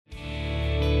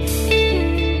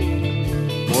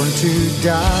born to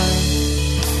die,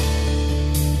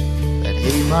 that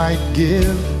he might give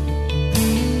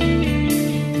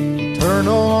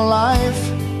eternal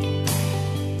life,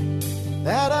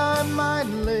 that I might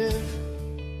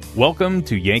live. Welcome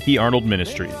to Yankee Arnold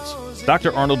Ministries.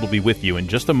 Dr. Arnold will be with you in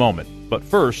just a moment, but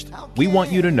first, we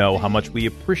want you to know how much we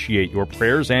appreciate your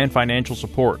prayers and financial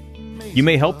support. You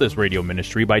may help this radio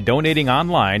ministry by donating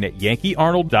online at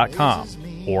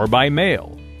yankeearnold.com or by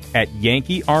mail at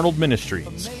Yankee Arnold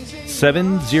Ministries,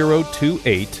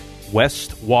 7028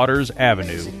 West Waters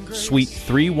Avenue, Suite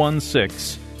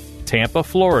 316, Tampa,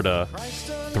 Florida,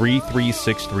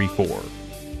 33634.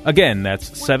 Again,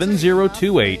 that's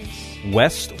 7028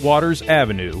 West Waters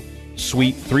Avenue,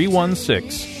 Suite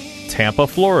 316, Tampa,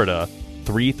 Florida,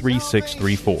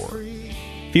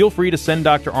 33634. Feel free to send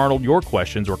Dr. Arnold your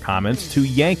questions or comments to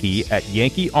Yankee at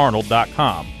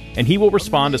yankeearnold.com, and he will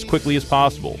respond as quickly as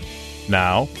possible.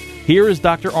 Now, here is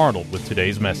Dr. Arnold with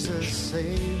today's message.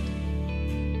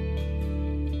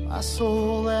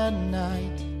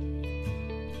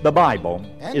 The Bible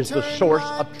is the source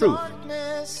of truth.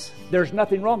 There's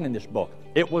nothing wrong in this book.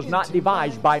 It was not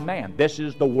devised by man. This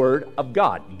is the Word of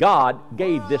God. God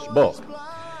gave this book,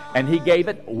 and He gave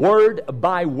it word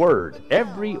by word.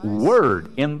 Every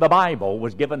word in the Bible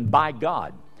was given by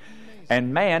God.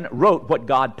 And man wrote what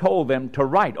God told them to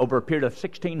write over a period of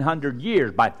 1,600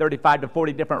 years by 35 to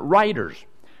 40 different writers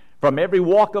from every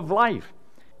walk of life.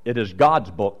 It is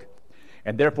God's book,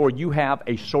 and therefore you have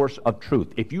a source of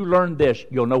truth. If you learn this,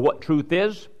 you'll know what truth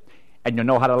is, and you'll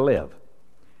know how to live,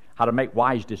 how to make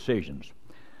wise decisions.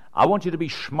 I want you to be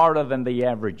smarter than the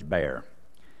average bear.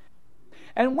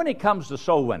 And when it comes to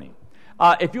soul winning,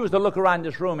 if you was to look around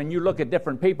this room and you look at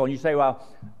different people and you say, well,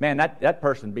 man, that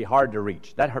person would be hard to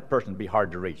reach. That person would be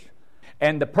hard to reach.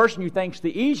 And the person you think's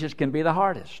the easiest can be the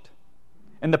hardest.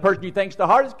 And the person you think's the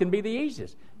hardest can be the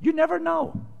easiest. You never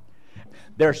know.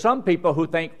 There are some people who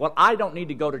think, well, I don't need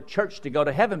to go to church to go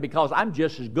to heaven because I'm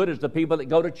just as good as the people that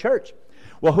go to church.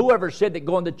 Well, whoever said that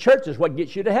going to church is what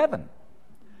gets you to heaven?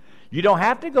 You don't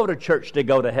have to go to church to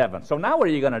go to heaven. So now what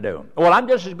are you going to do? Well, I'm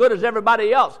just as good as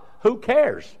everybody else. Who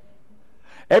cares?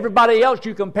 Everybody else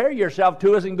you compare yourself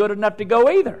to isn't good enough to go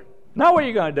either. Now what are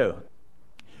you going to do?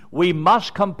 We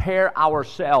must compare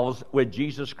ourselves with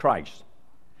Jesus Christ,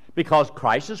 because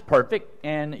Christ is perfect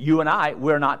and you and I,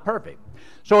 we're not perfect.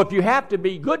 So if you have to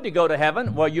be good to go to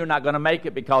heaven, well, you're not going to make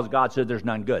it because God said there's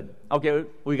none good. Okay,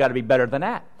 we got to be better than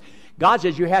that. God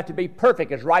says you have to be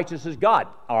perfect, as righteous as God.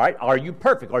 All right, are you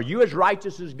perfect? Are you as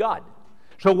righteous as God?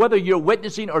 So whether you're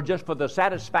witnessing or just for the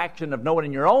satisfaction of knowing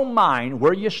in your own mind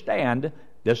where you stand,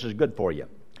 this is good for you.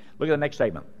 Look at the next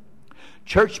statement.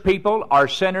 Church people are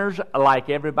sinners like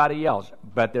everybody else,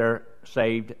 but they're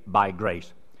saved by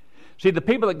grace. See, the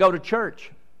people that go to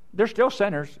church, they're still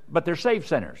sinners, but they're saved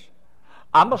sinners.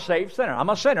 I'm a saved sinner.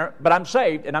 I'm a sinner, but I'm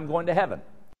saved and I'm going to heaven.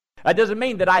 That doesn't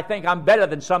mean that I think I'm better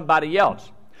than somebody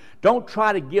else. Don't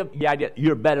try to give the idea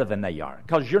you're better than they are,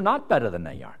 because you're not better than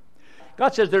they are.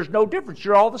 God says there's no difference.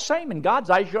 You're all the same. In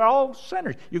God's eyes, you're all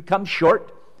sinners. You come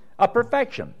short of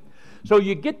perfection. So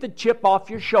you get the chip off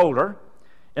your shoulder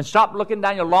and stop looking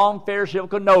down your long, fair,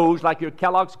 silky nose like your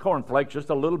Kellogg's cornflakes,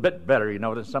 just a little bit better,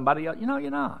 than somebody else.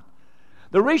 You're not.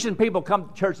 The reason people come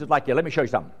to church is like, let me show you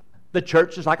something. The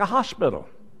church is like a hospital.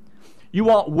 You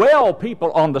want well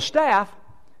people on the staff,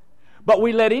 but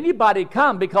we let anybody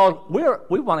come because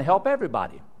we want to help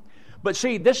everybody. But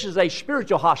see, this is a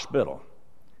spiritual hospital.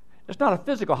 It's not a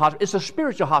physical hospital. It's a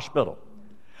spiritual hospital.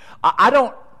 I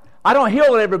don't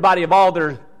heal everybody of all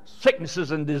their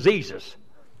sicknesses and diseases.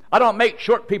 I don't make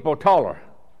short people taller.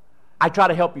 I try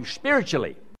to help you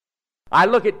spiritually. I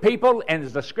look at people, and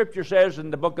as the scripture says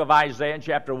in the book of Isaiah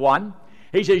chapter 1,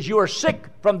 he says, you are sick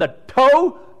from the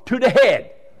toe to the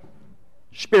head,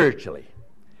 spiritually.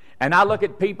 And I look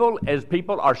at people as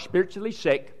people are spiritually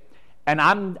sick, and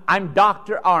I'm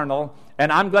Dr. Arnold,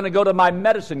 and I'm going to go to my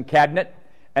medicine cabinet,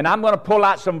 and I'm going to pull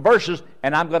out some verses,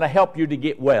 and I'm going to help you to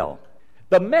get well.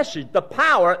 The message, the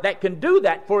power that can do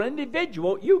that for an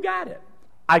individual, you got it.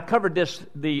 I covered this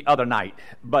the other night,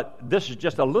 but this is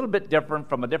just a little bit different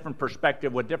from a different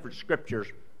perspective with different scriptures.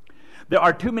 There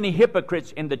are too many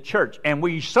hypocrites in the church, and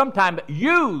we sometimes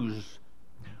use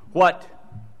what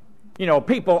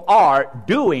people are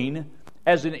doing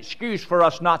as an excuse for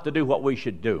us not to do what we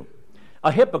should do.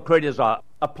 A hypocrite is a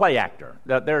play actor.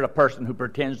 They're a person who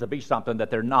pretends to be something that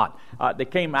they're not. They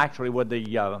came actually with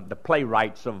the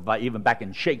playwrights of even back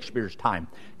in Shakespeare's time,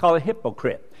 called a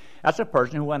hypocrite. That's a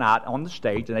person who went out on the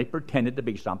stage and they pretended to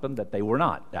be something that they were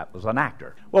not. That was an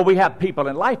actor. Well, we have people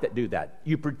in life that do that.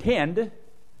 You pretend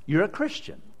you're a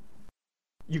Christian.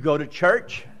 You go to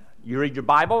church. You read your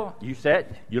Bible, you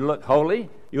sit, you look holy,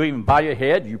 you even bow your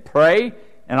head, you pray,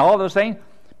 and all those things.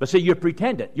 But see, you're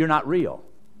pretending. You're not real.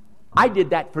 I did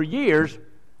that for years,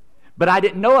 but I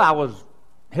didn't know I was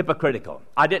hypocritical.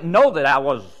 I didn't know that I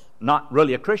was not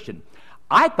really a Christian.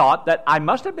 I thought that I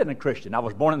must have been a Christian. I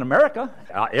was born in America.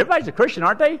 Everybody's a Christian,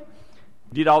 aren't they?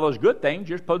 Did all those good things,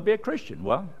 you're supposed to be a Christian.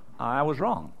 Well, I was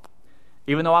wrong.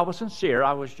 Even though I was sincere,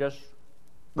 I was just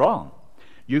wrong.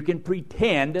 You can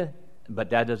pretend, but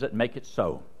that doesn't make it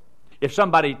so. If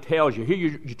somebody tells you, here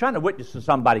you're trying to witness to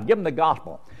somebody, give them the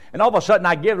gospel. And all of a sudden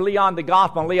I give Leon the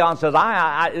gospel, and Leon says,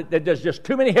 there's just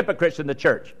too many hypocrites in the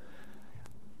church.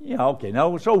 Okay,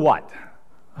 no, so what?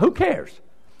 Who cares?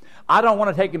 I don't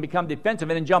want to take and become defensive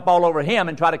and then jump all over him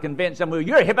and try to convince him, well,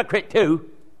 you're a hypocrite too.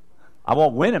 I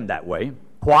won't win him that way.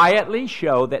 Quietly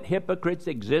show that hypocrites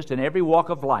exist in every walk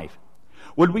of life.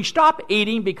 Would we stop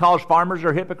eating because farmers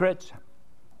are hypocrites?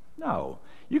 No.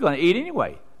 You're going to eat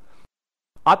anyway.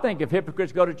 I think if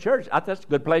hypocrites go to church, that's a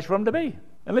good place for them to be.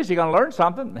 At least you're going to learn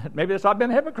something. Maybe it's not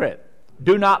been a hypocrite.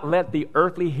 Do not let the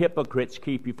earthly hypocrites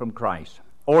keep you from Christ,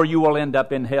 or you will end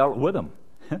up in hell with them.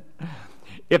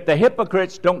 If the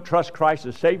hypocrites don't trust Christ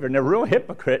as Savior, and they're real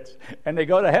hypocrites, and they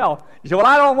go to hell, you say, well,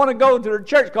 I don't want to go to the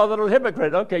church because they're a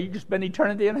hypocrite. Okay, you just spend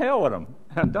eternity in hell with them.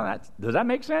 Does that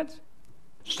make sense?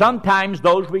 Sometimes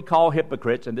those we call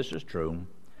hypocrites, and this is true,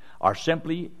 are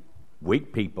simply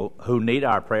weak people who need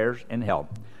our prayers and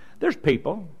help. There's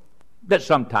people that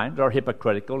sometimes are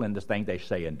hypocritical in the things they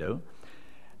say and do,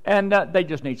 and they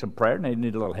just need some prayer, and they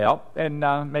need a little help, and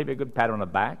maybe a good pat on the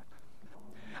back.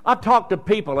 I've talked to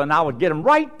people, and I would get them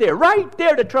right there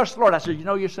to trust the Lord. I said,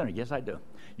 you're a sinner. Yes, I do.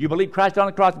 You believe Christ on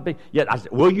the cross? Yes. I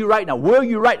said, will you right now? Will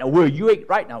you right now? Will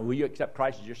you accept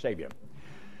Christ as your Savior?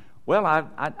 Well,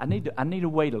 I need to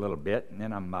wait a little bit, and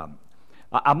then I'm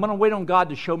going to wait on God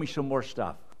to show me some more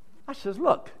stuff. I says,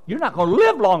 look, you're not going to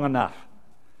live long enough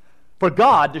for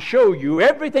God to show you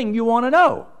everything you want to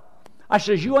know. I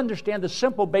says, you understand the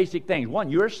simple basic things. One,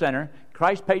 you're a sinner.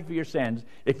 Christ paid for your sins.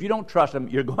 If you don't trust Him,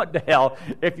 you're going to hell.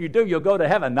 If you do, you'll go to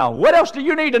heaven. Now, what else do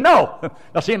you need to know?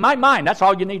 Now, see, in my mind, that's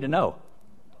all you need to know.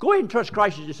 Go ahead and trust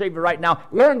Christ as your Savior right now.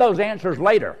 Learn those answers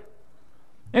later.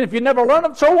 And if you never learn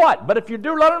them, so what? But if you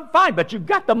do learn them, fine. But you've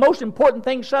got the most important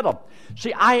thing settled.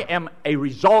 See, I am a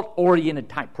result-oriented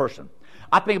type person.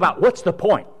 I think about what's the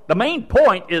point. The main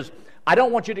point is I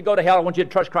don't want you to go to hell. I want you to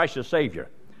trust Christ as Savior.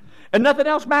 And nothing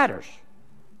else matters.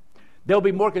 They'll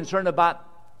be more concerned about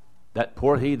that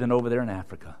poor heathen over there in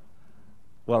Africa.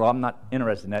 Well, I'm not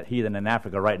interested in that heathen in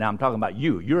Africa right now. I'm talking about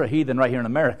you. You're a heathen right here in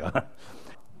America.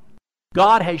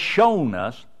 God has shown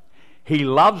us He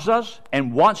loves us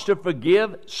and wants to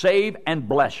forgive, save, and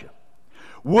bless you.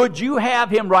 Would you have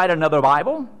Him write another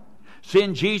Bible?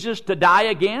 Send Jesus to die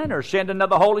again? Or send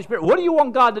another Holy Spirit? What do you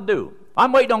want God to do?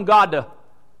 I'm waiting on God to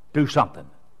do something.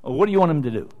 Well, what do you want Him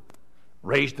to do?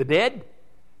 Raise the dead?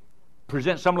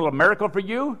 Present some little miracle for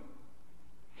you?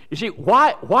 You see,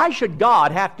 why should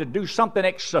God have to do something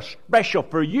extra special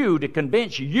for you to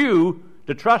convince you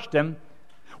to trust Him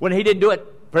when He didn't do it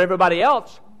for everybody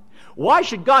else? Why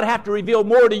should God have to reveal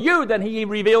more to you than He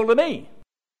revealed to me?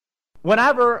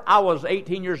 Whenever I was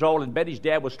 18 years old and Betty's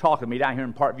dad was talking to me down here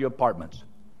in Parkview Apartments,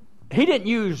 he didn't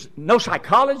use no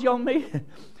psychology on me.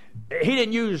 He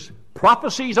didn't use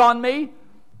prophecies on me.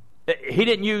 He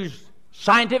didn't use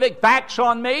scientific facts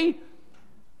on me.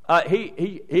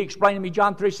 He explained to me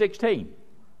John 3:16.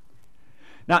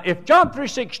 Now, if John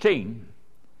 3:16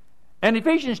 and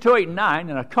Ephesians 2:8 and 9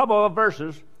 and a couple of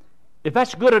verses, if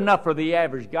that's good enough for the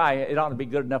average guy, it ought to be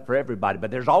good enough for everybody.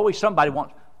 But there's always somebody who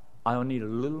wants, I need a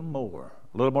little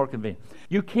more convenient.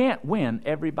 You can't win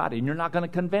everybody, and you're not going to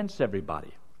convince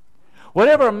everybody.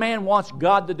 Whatever a man wants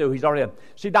God to do, he's already done.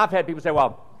 See, I've had people say,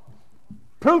 well,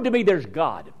 prove to me there's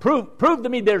God. Prove to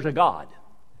me there's a God.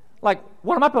 Like,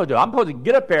 what am I supposed to do? I'm supposed to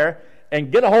get up there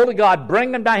and get a hold of God,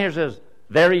 bring him down here and says,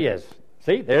 there He is.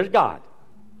 See, there's God.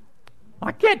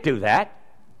 I can't do that.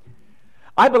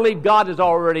 I believe God has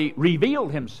already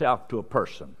revealed Himself to a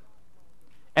person.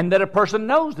 And that a person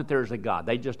knows that there's a God.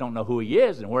 They just don't know who He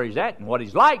is and where He's at and what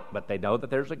He's like, but they know that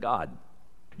there's a God.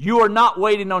 You are not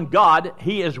waiting on God.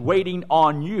 He is waiting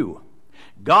on you.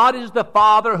 God is the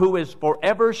Father who is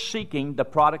forever seeking the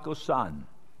prodigal son.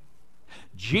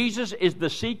 Jesus is the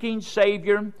seeking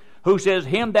Savior who says,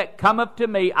 him that cometh to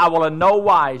me I will in no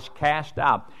wise cast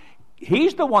out.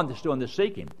 He's the one that's doing the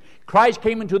seeking. Christ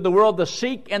came into the world to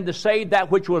seek and to save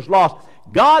that which was lost.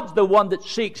 God's the one that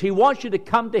seeks. He wants you to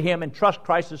come to Him and trust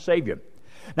Christ as Savior.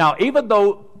 Now, even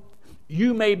though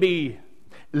you may be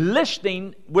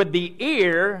listening with the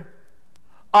ear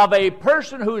of a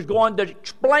person who's going to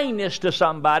explain this to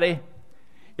somebody,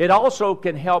 It also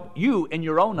can help you in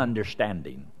your own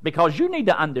understanding, because you need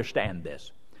to understand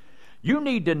this. You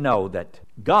need to know that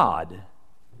God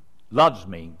loves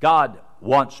me. God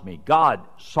wants me. God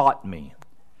sought me.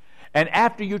 And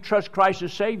after you trust Christ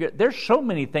as Savior, there's so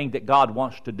many things that God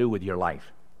wants to do with your life.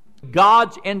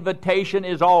 God's invitation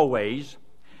is always,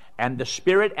 and the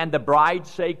Spirit and the bride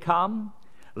say, come.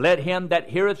 Let him that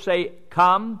heareth say,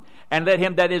 come. And let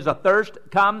him that is athirst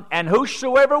come. And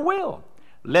whosoever will,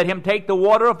 let him take the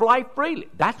water of life freely.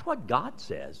 That's what God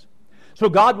says. So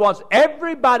God wants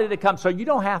everybody to come. So you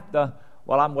don't have to,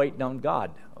 well, I'm waiting on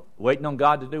God. Waiting on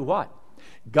God to do what?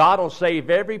 God will save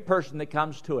every person that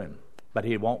comes to him, but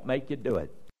he won't make you do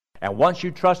it. And once you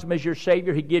trust him as your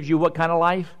Savior, he gives you what kind of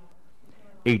life?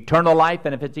 Eternal life.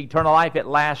 And if it's eternal life, it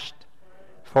lasts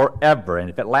forever.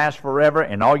 And if it lasts forever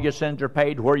and all your sins are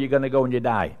paid, where are you going to go when you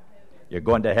die? You're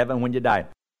going to heaven when you die.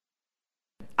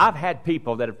 I've had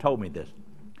people that have told me this.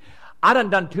 I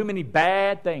done too many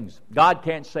bad things. God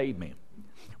can't save me.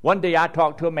 One day I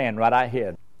talked to a man right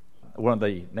ahead, one of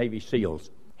the Navy SEALs.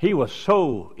 He was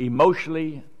so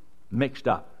emotionally mixed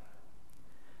up.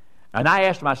 And I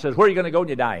asked him, I said, where are you going to go when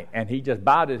you die? And he just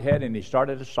bowed his head and he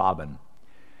started sobbing.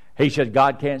 He said,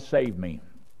 God can't save me.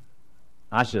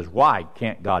 I says, why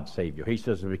can't God save you? He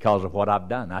says, because of what I've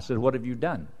done. I said, what have you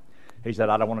done? He said,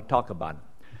 I don't want to talk about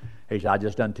it. He said, I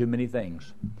just done too many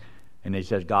things. And he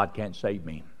says, God can't save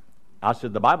me. I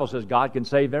said, the Bible says God can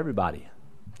save everybody.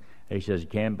 He says, he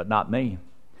can, but not me.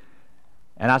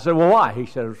 And I said, well, why? He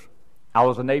says, I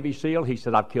was a Navy SEAL. He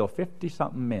said, I've killed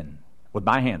 50-something men. With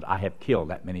my hands, I have killed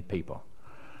that many people.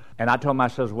 And I told him, I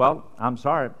says, well, I'm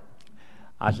sorry.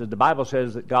 I said, the Bible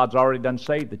says that God's already done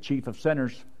saved the chief of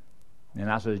sinners.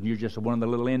 And I said, you're just one of the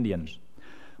little Indians.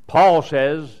 Paul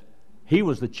says he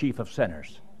was the chief of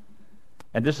sinners.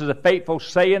 And this is a faithful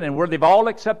saying and worthy of all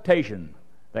acceptation,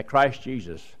 that Christ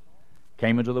Jesus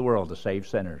came into the world to save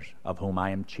sinners, of whom I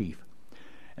am chief.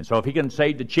 And so if he can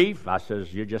save the chief, I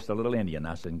says, you're just a little Indian.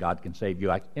 I said, God can save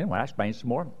you. Anyway, I explained some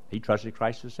more. He trusted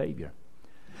Christ as Savior.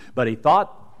 But he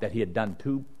thought that he had done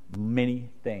too many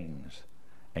things,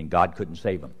 and God couldn't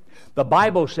save him. The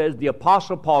Bible says, the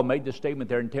Apostle Paul made this statement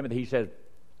there in Timothy. He says,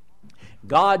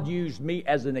 God used me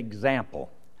as an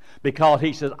example, because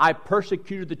he says, I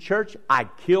persecuted the church, I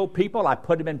killed people, I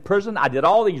put them in prison, I did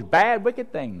all these bad,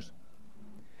 wicked things.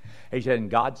 He said,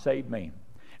 and God saved me.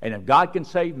 And if God can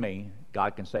save me,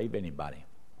 God can save anybody.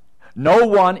 No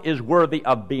one is worthy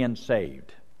of being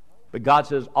saved. But God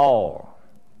says all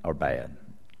are bad.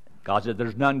 God said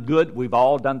there's none good. We've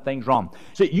all done things wrong.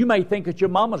 See, you may think that your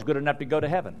mama's good enough to go to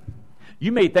heaven.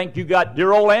 You may think you got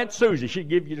dear old Aunt Susie. She'll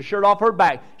give you the shirt off her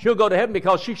back. She'll go to heaven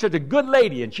because she's such a good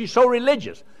lady and she's so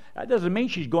religious. That doesn't mean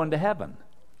she's going to heaven.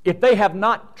 If they have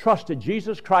not trusted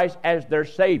Jesus Christ as their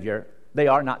Savior, they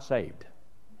are not saved.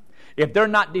 If they're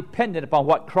not dependent upon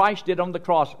what Christ did on the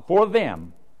cross for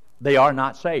them, they are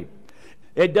not saved.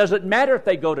 It doesn't matter if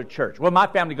they go to church. Well, my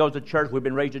family goes to church. We've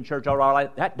been raised in church all our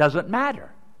life. That doesn't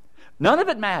matter. None of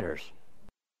it matters.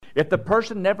 If the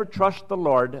person never trusts the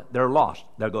Lord, they're lost.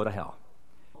 They'll go to hell.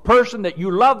 Person that you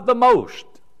love the most,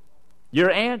 your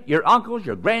aunt, your uncles,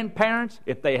 your grandparents,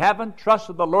 if they haven't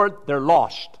trusted the Lord, they're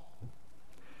lost.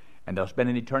 And they'll spend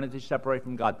an eternity separated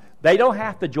from God. They don't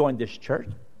have to join this church.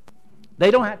 They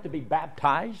don't have to be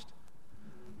baptized.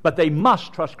 But they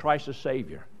must trust Christ as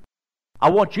Savior. I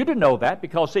want you to know that,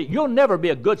 because, see, you'll never be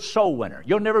a good soul winner.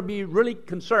 You'll never be really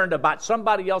concerned about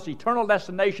somebody else's eternal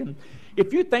destination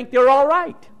if you think they're all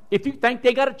right. If you think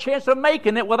they got a chance of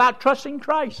making it without trusting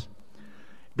Christ.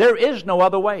 There is no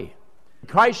other way.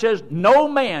 Christ says, no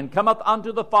man cometh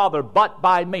unto the Father but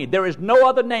by me. There is no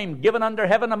other name given under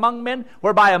heaven among men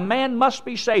whereby a man must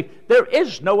be saved. There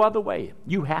is no other way.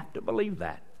 You have to believe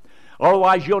that.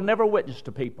 Otherwise, you'll never witness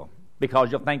to people,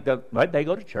 because you'll think that, well, they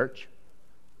go to church.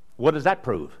 What does that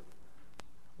prove?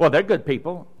 Well, they're good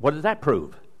people. What does that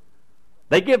prove?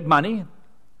 They give money.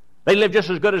 They live just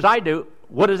as good as I do.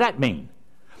 What does that mean?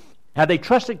 Have they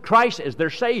trusted Christ as their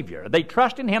Savior? Are they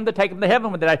trusting Him to take them to heaven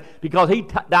when they die, because He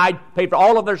died, paid for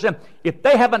all of their sin? If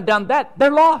they haven't done that, they're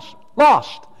lost.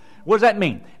 Lost. What does that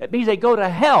mean? It means they go to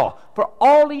hell for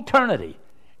all eternity.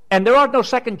 And there are no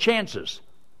second chances.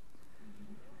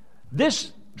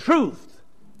 This truth,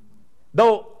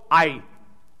 though I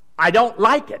don't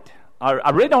like it.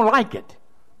 I really don't like it.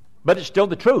 But it's still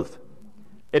the truth.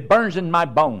 It burns in my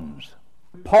bones.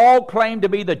 Paul claimed to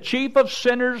be the chief of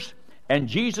sinners, and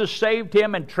Jesus saved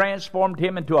him and transformed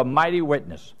him into a mighty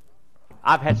witness.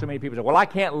 I've had so many people say, well, I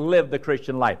can't live the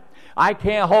Christian life. I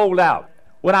can't hold out.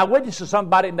 When I witness to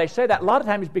somebody and they say that, a lot of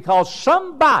times it's because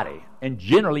somebody, and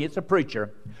generally it's a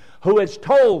preacher, who has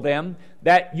told them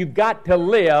that you've got to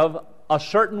live a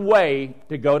certain way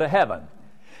to go to heaven.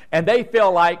 And they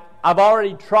feel like, I've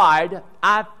already tried,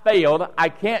 I failed, I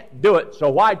can't do it, so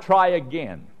why try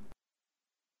again?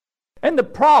 And the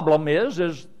problem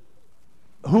is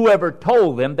whoever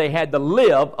told them they had to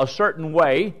live a certain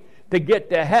way to get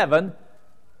to heaven,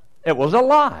 it was a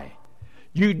lie.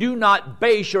 You do not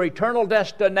base your eternal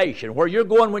destination, where you're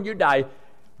going when you die.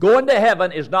 Going to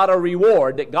heaven is not a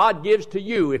reward that God gives to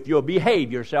you if you'll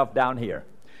behave yourself down here.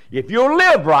 If you'll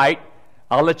live right,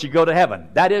 I'll let you go to heaven.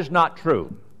 That is not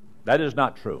true. That is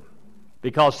not true.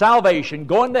 Because salvation,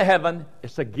 going to heaven,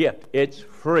 it's a gift. It's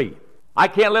free. I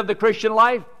can't live the Christian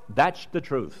life? That's the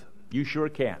truth. You sure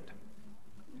can't.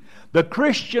 The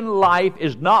Christian life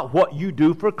is not what you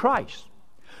do for Christ,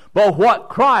 but what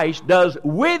Christ does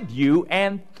with you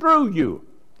and through you.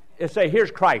 Let's say,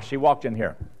 here's Christ. He walked in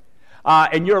here.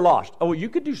 And you're lost. Oh, you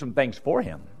could do some things for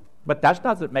him, but that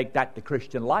doesn't make that the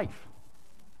Christian life.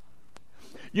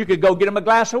 You could go get him a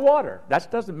glass of water. That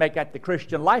doesn't make that the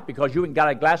Christian life, because you went and got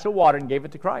a glass of water and gave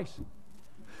it to Christ.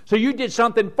 So you did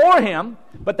something for him,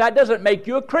 but that doesn't make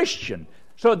you a Christian.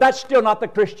 So that's still not the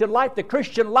Christian life. The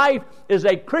Christian life is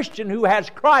a Christian who has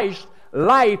Christ's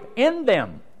life in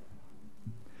them.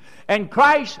 And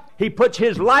Christ, he puts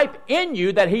his life in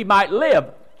you that he might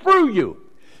live through you.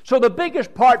 So the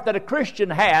biggest part that a Christian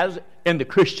has in the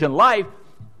Christian life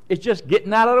is just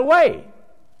getting out of the way.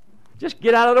 Just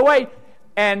get out of the way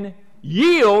and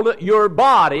yield your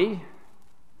body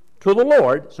to the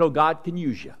Lord so God can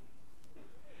use you.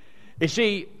 You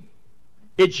see,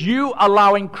 it's you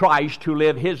allowing Christ to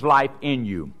live his life in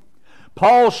you.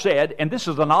 Paul said, and this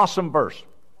is an awesome verse,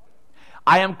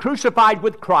 I am crucified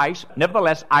with Christ,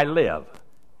 nevertheless I live.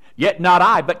 Yet not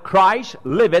I, but Christ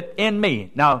liveth in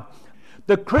me. Now,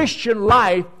 the Christian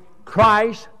life,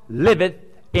 Christ liveth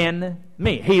in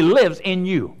me. He lives in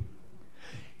you.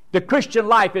 The Christian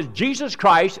life is Jesus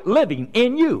Christ living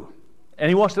in you. And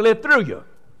he wants to live through you.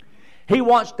 He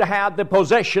wants to have the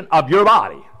possession of your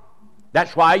body.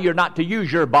 That's why you're not to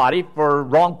use your body for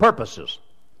wrong purposes.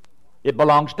 It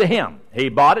belongs to him. He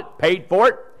bought it, paid for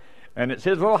it, and it's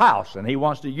his little house, and he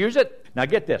wants to use it. Now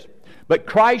get this. But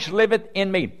Christ liveth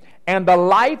in me. And the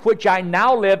life which I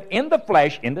now live in the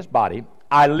flesh, in this body,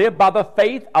 I live by the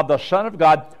faith of the Son of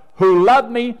God, who loved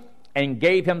me and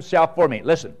gave himself for me.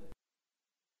 Listen,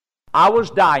 I was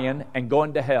dying and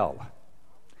going to hell.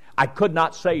 I could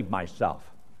not save myself.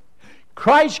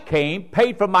 Christ came,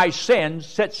 paid for my sins,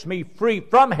 sets me free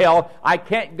from hell. I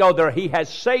can't go there. He has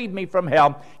saved me from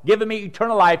hell, given me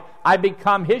eternal life. I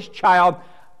become his child.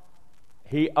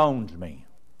 He owns me.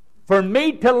 For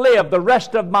me to live the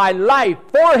rest of my life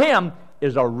for him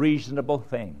is a reasonable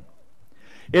thing.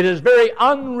 It is very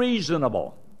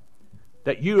unreasonable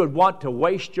that you would want to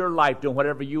waste your life doing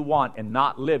whatever you want and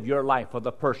not live your life for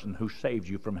the person who saves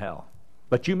you from hell.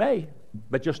 But you may.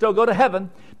 But you'll still go to heaven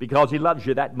because he loves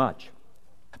you that much.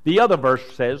 The other verse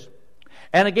says,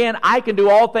 and again, I can do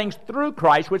all things through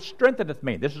Christ which strengtheneth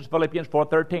me. This is Philippians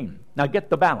 4:13. Now get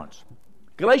the balance.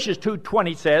 Galatians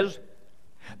 2:20 says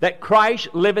that Christ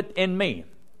liveth in me.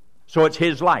 So it's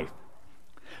his life.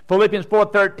 Philippians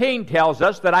 4:13 tells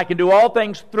us that I can do all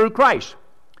things through Christ,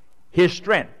 his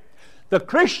strength. The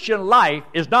Christian life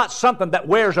is not something that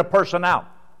wears a person out.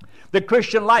 The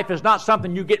Christian life is not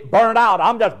something you get burned out.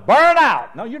 I'm just burned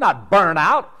out. No, you're not burned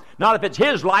out. Not if it's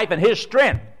his life and his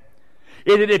strength.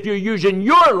 If you're using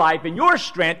your life and your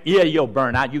strength, yeah, you'll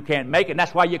burn out. You can't make it. And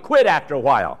that's why you quit after a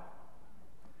while.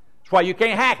 That's why you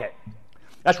can't hack it.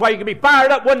 That's why you can be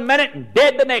fired up one minute and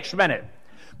dead the next minute.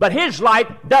 But his life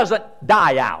doesn't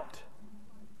die out.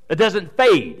 It doesn't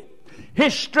fade.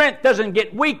 His strength doesn't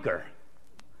get weaker.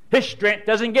 His strength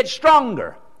doesn't get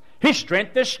stronger. His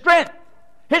strength is strength.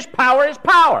 His power is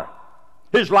power.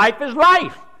 His life is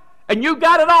life. And you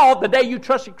got it all the day you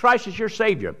trusted Christ as your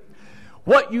Savior.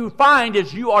 What you find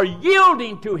is you are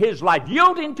yielding to his life,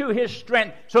 yielding to his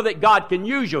strength so that God can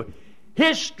use you.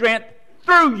 His strength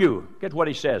through you. Get what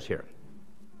he says here.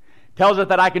 Tells us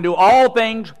that I can do all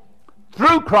things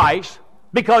through Christ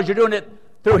because you're doing it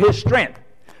through his strength.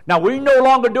 Now, we no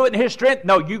longer do it in his strength.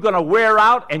 No, you're going to wear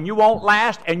out and you won't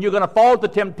last, and you're going to fall to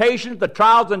temptations. The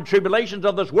trials and tribulations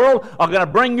of this world are going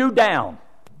to bring you down.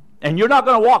 And you're not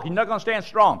going to walk. You're not going to stand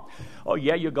strong. Oh,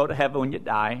 yeah, you'll go to heaven when you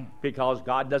die because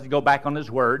God doesn't go back on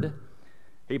his word.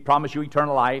 He promised you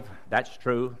eternal life. That's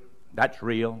true. That's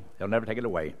real. He'll never take it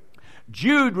away.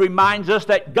 Jude reminds us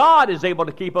that God is able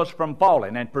to keep us from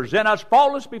falling and present us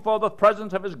faultless before the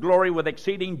presence of his glory with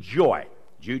exceeding joy.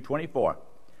 Jude 24.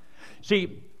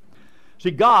 See,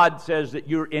 God says that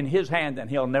you're in his hand and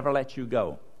he'll never let you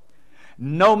go.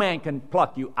 No man can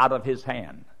pluck you out of his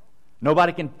hand.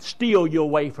 Nobody can steal you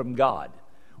away from God.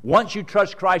 Once you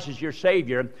trust Christ as your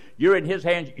Savior, you're in His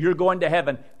hands, you're going to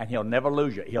heaven, and He'll never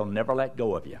lose you. He'll never let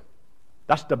go of you.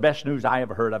 That's the best news I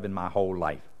ever heard of in my whole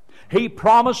life. He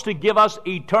promised to give us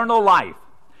eternal life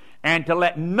and to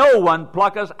let no one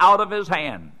pluck us out of His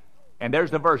hand. And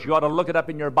there's the verse. You ought to look it up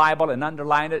in your Bible and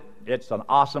underline it. It's an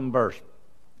awesome verse.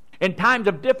 In times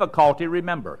of difficulty,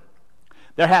 remember,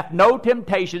 there hath no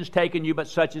temptations taken you but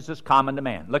such as is common to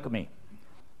man. Look at me.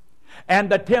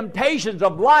 And the temptations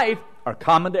of life are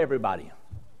common to everybody.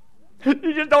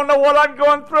 You just don't know what I'm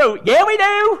going through. Yeah, we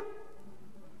do.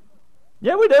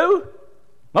 Yeah, we do.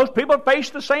 Most people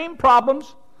face the same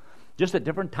problems, just at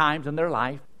different times in their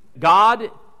life.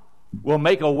 God will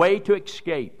make a way to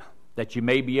escape that you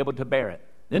may be able to bear it.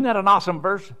 Isn't that an awesome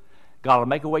verse? God will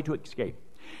make a way to escape.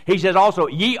 He says also,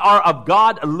 ye are of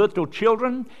God little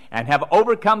children, and have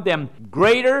overcome them.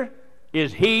 Greater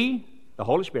is He, the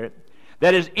Holy Spirit,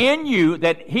 that is in you,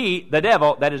 than he, the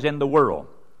devil, that is in the world.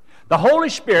 The Holy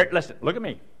Spirit, listen, look at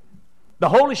me. The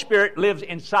Holy Spirit lives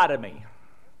inside of me.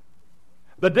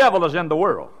 The devil is in the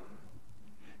world.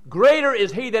 Greater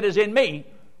is He that is in me,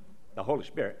 the Holy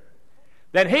Spirit,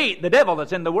 than he, the devil,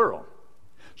 that's in the world.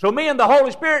 So me and the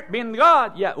Holy Spirit, being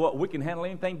God, yeah, well, we can handle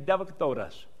anything the devil can throw at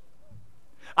us.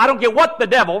 I don't care what the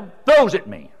devil throws at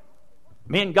me.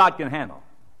 Me and God can handle.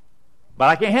 But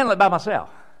I can't handle it by myself.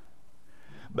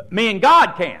 But me and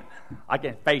God can. I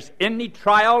can face any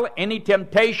trial, any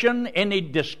temptation, any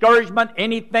discouragement,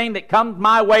 anything that comes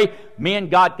my way. Me and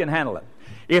God can handle it.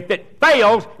 If it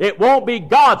fails, it won't be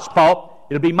God's fault.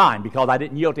 It'll be mine because I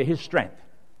didn't yield to His strength.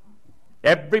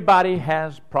 Everybody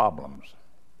has problems.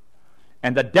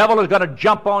 And the devil is going to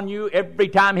jump on you every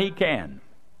time he can.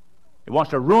 He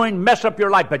wants to ruin, mess up your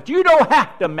life. But you don't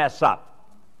have to mess up.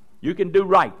 You can do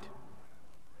right.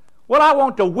 Well, I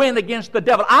want to win against the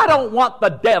devil. I don't want the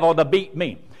devil to beat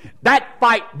me. That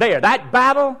fight there, that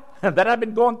battle that I've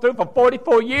been going through for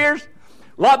 44 years,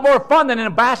 a lot more fun than in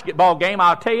a basketball game,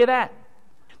 I'll tell you that.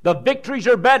 The victories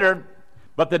are better,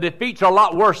 but the defeats are a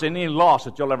lot worse than any loss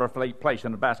that you'll ever place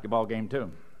in a basketball game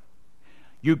too.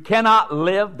 You cannot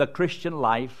live the Christian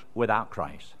life without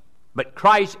Christ. But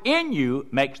Christ in you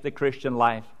makes the Christian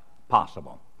life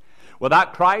possible.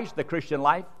 Without Christ, the Christian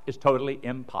life is totally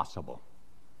impossible.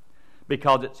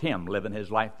 Because it's Him living His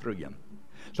life through you.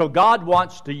 So God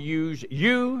wants to use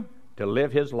you to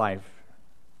live His life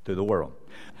to the world.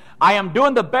 I am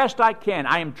doing the best I can.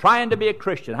 I am trying to be a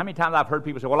Christian. How many times I've heard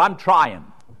people say, well, I'm trying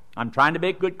to be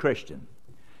a good Christian.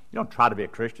 You don't try to be a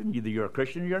Christian. Either you're a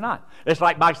Christian or you're not. It's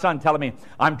like my son telling me,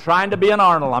 I'm trying to be an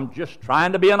Arnold. I'm just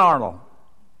trying to be an Arnold.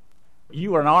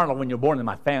 You were an Arnold when you were born in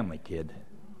my family, kid.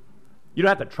 You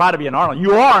don't have to try to be an Arnold.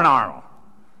 You are an Arnold.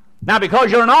 Now,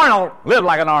 because you're an Arnold, live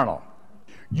like an Arnold.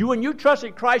 When you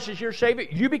trusted Christ as your Savior,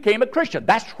 you became a Christian.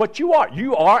 That's what you are.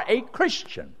 You are a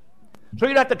Christian. So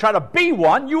you don't have to try to be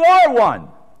one. You are one.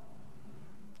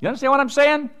 You understand what I'm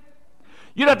saying?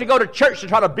 You don't have to go to church to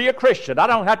try to be a Christian. I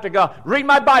don't have to go read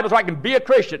my Bible so I can be a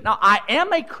Christian. No, I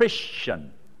am a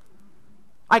Christian.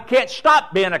 I can't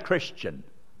stop being a Christian.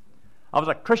 I was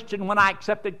a Christian when I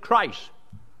accepted Christ.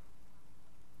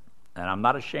 And I'm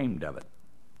not ashamed of it.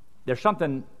 There's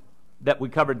something that we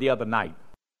covered the other night.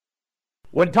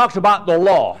 When it talks about the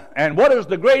law, and what is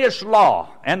the greatest law?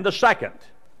 And the second,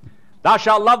 thou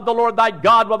shalt love the Lord thy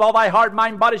God with all thy heart,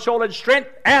 mind, body, soul, and strength.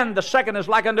 And the second is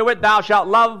like unto it, thou shalt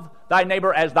love thy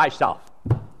neighbor as thyself.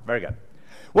 Very good.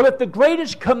 Well, if the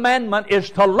greatest commandment is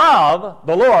to love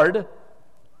the Lord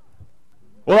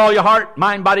with all your heart,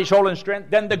 mind, body, soul, and strength,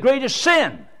 then the greatest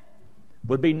sin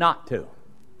would be not to.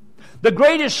 The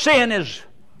greatest sin is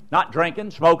not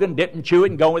drinking, smoking, dipping,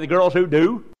 chewing, going with the girls who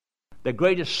do. The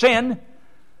greatest sin,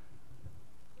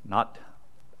 not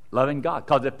loving God.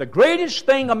 Because if the greatest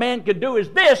thing a man could do is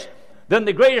this, then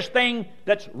the greatest thing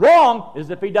that's wrong is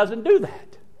if he doesn't do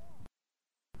that.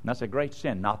 And that's a great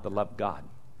sin, not to love God.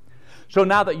 So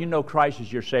now that you know Christ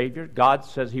is your Savior, God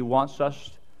says He wants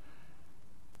us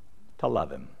to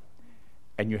love Him.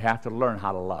 And you have to learn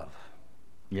how to love.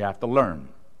 You have to learn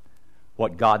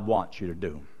what God wants you to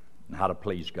do and how to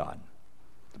please God.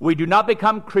 We do not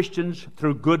become Christians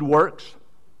through good works.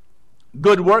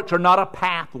 Good works are not a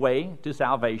pathway to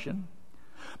salvation,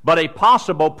 but a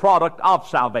possible product of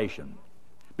salvation.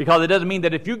 Because it doesn't mean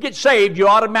that if you get saved, you're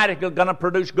automatically going to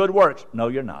produce good works. No,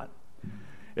 you're not.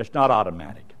 It's not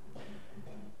automatic.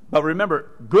 But remember,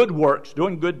 good works,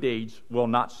 doing good deeds, will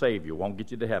not save you, won't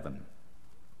get you to heaven.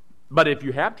 But if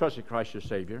you have trusted Christ your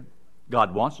Savior,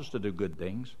 God wants us to do good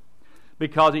things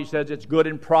because He says it's good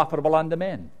and profitable unto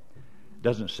men. It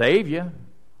doesn't save you.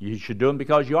 You should do them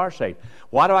because you are saved.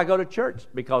 Why do I go to church?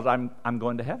 Because I'm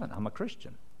going to heaven. I'm a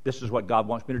Christian. This is what God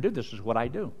wants me to do. This is what I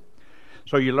do.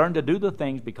 So you learn to do the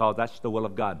things because that's the will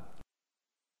of God.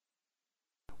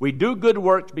 We do good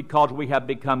works because we have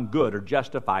become good or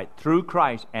justified through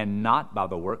Christ and not by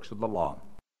the works of the law.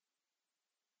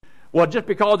 Well, just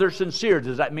because they're sincere,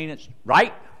 does that mean it's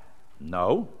right?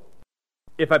 No.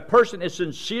 If a person is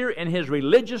sincere in his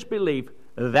religious belief,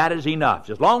 that is enough.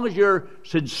 As long as you're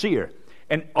sincere.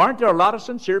 And aren't there a lot of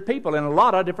sincere people in a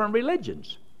lot of different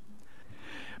religions?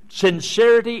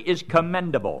 Sincerity is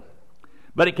commendable,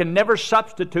 but it can never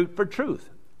substitute for truth.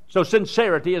 So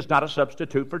sincerity is not a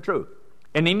substitute for truth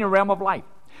in any realm of life.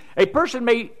 A person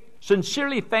may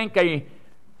sincerely think a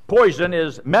poison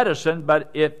is medicine,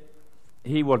 but if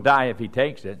he will die if he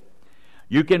takes it.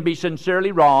 You can be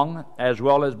sincerely wrong as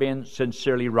well as being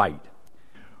sincerely right.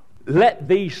 Let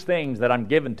these things that I'm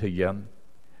giving to you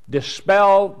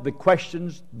dispel the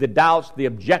questions, the doubts, the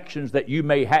objections that you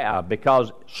may have,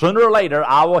 because sooner or later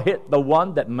I will hit the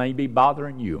one that may be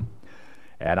bothering you.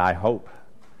 And I hope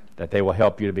that they will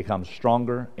help you to become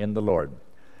stronger in the Lord.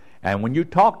 And when you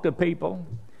talk to people,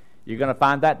 you're going to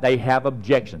find that they have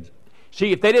objections.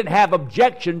 See, if they didn't have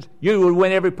objections, you would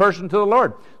win every person to the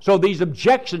Lord. So these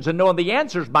objections and knowing the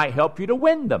answers might help you to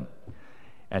win them.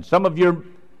 And some of your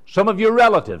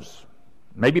relatives,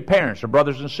 maybe parents or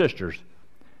brothers and sisters,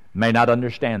 may not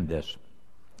understand this.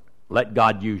 Let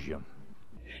God use you.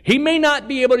 He may not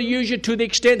be able to use you to the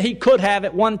extent He could have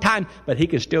at one time, but He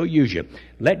can still use you.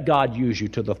 Let God use you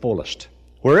to the fullest.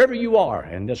 Wherever you are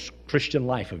in this Christian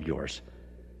life of yours,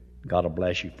 God will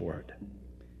bless you for it.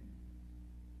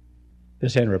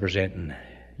 This hand representing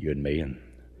you and me, and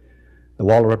the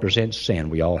wall represents sin.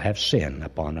 We all have sin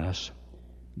upon us.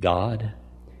 God,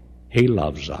 He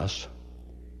loves us.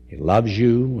 He loves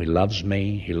you. He loves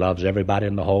me. He loves everybody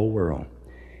in the whole world.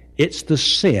 It's the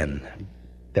sin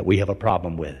that we have a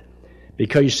problem with.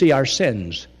 Because you see, our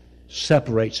sins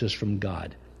separates us from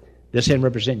God. This hand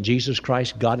represents Jesus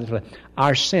Christ, God.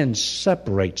 Our sin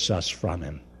separates us from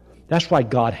Him. That's why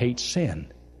God hates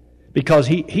sin. Because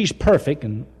He's perfect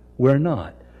and we're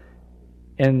not.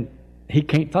 And He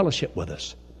can't fellowship with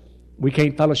us. We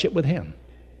can't fellowship with Him.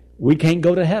 We can't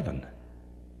go to heaven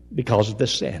because of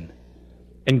this sin.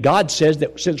 And God says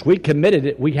that since we committed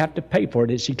it, we have to pay for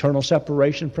it. It's eternal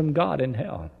separation from God in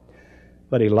hell.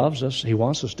 But He loves us. He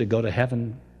wants us to go to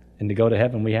heaven. And to go to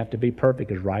heaven, we have to be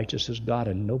perfect, as righteous as God.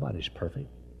 And nobody's perfect.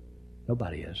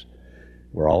 Nobody is.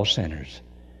 We're all sinners.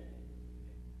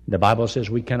 The Bible says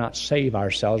we cannot save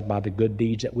ourselves by the good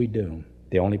deeds that we do.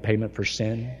 The only payment for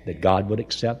sin that God would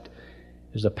accept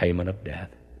is the payment of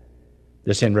death.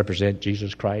 This sin represents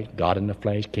Jesus Christ, God in the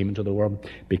flesh, came into the world.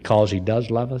 Because He does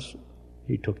love us,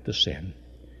 He took the sin,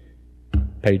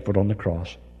 paid for it on the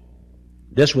cross.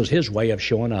 This was His way of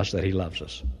showing us that He loves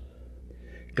us.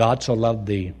 God so loved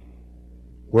the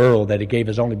world that He gave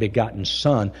His only begotten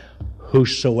Son,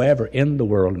 whosoever in the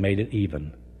world made it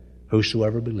even,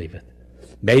 whosoever believeth.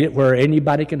 Made it where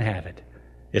anybody can have it.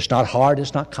 It's not hard,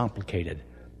 it's not complicated.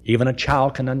 Even a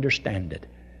child can understand it.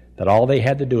 That all they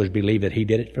had to do is believe that He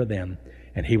did it for them,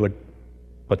 and He would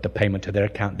put the payment to their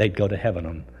account. They'd go to heaven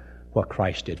on what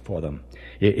Christ did for them.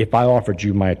 If I offered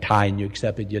you my tie and you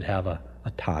accepted, you'd have a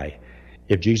tie.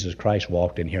 If Jesus Christ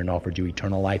walked in here and offered you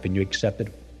eternal life and you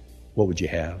accepted, what would you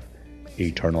have?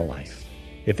 Eternal life.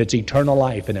 If it's eternal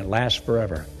life and it lasts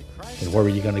forever, then where are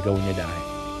you going to go when you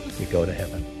die? You go to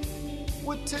heaven.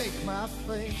 Would take my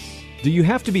place. Do you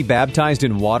have to be baptized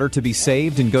in water to be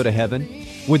saved and go to heaven?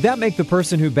 Would that make the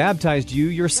person who baptized you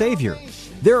your Savior?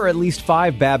 There are at least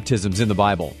 5 baptisms in the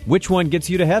Bible. Which one gets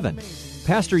you to heaven?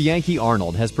 Pastor Yankee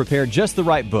Arnold has prepared just the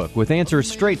right book with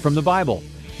answers straight from the Bible.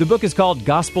 The book is called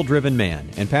Gospel Driven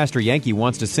Man, and Pastor Yankee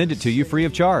wants to send it to you free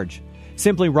of charge.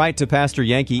 Simply write to Pastor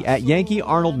Yankee at Yankee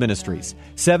Arnold Ministries,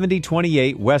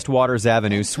 7028 West Waters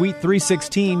Avenue, Suite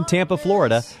 316, Tampa,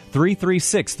 Florida,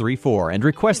 33634, and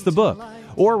request the book.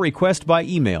 Or request by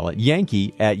email at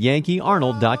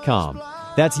yankee@yankeearnold.com.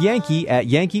 That's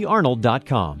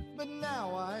yankee@yankeearnold.com.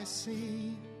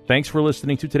 Thanks for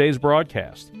listening to today's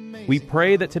broadcast. We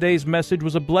pray that today's message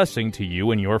was a blessing to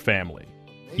you and your family.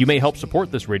 You may help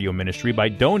support this radio ministry by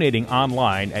donating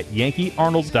online at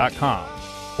yankeearnold.com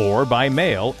or by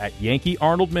mail at Yankee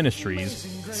Arnold Ministries,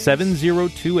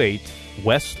 7028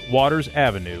 West Waters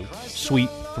Avenue, Suite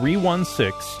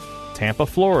 316, Tampa,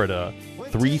 Florida,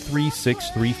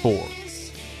 33634.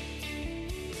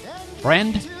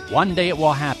 Friend, one day it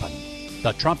will happen.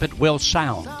 The trumpet will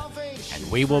sound,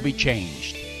 and we will be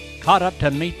changed, caught up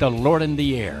to meet the Lord in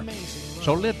the air.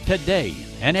 So live today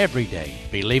and every day,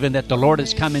 believing that the Lord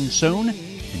is coming soon,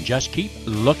 and just keep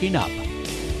looking up.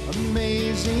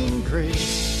 Amazing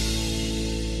grace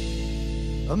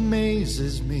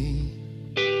amazes me.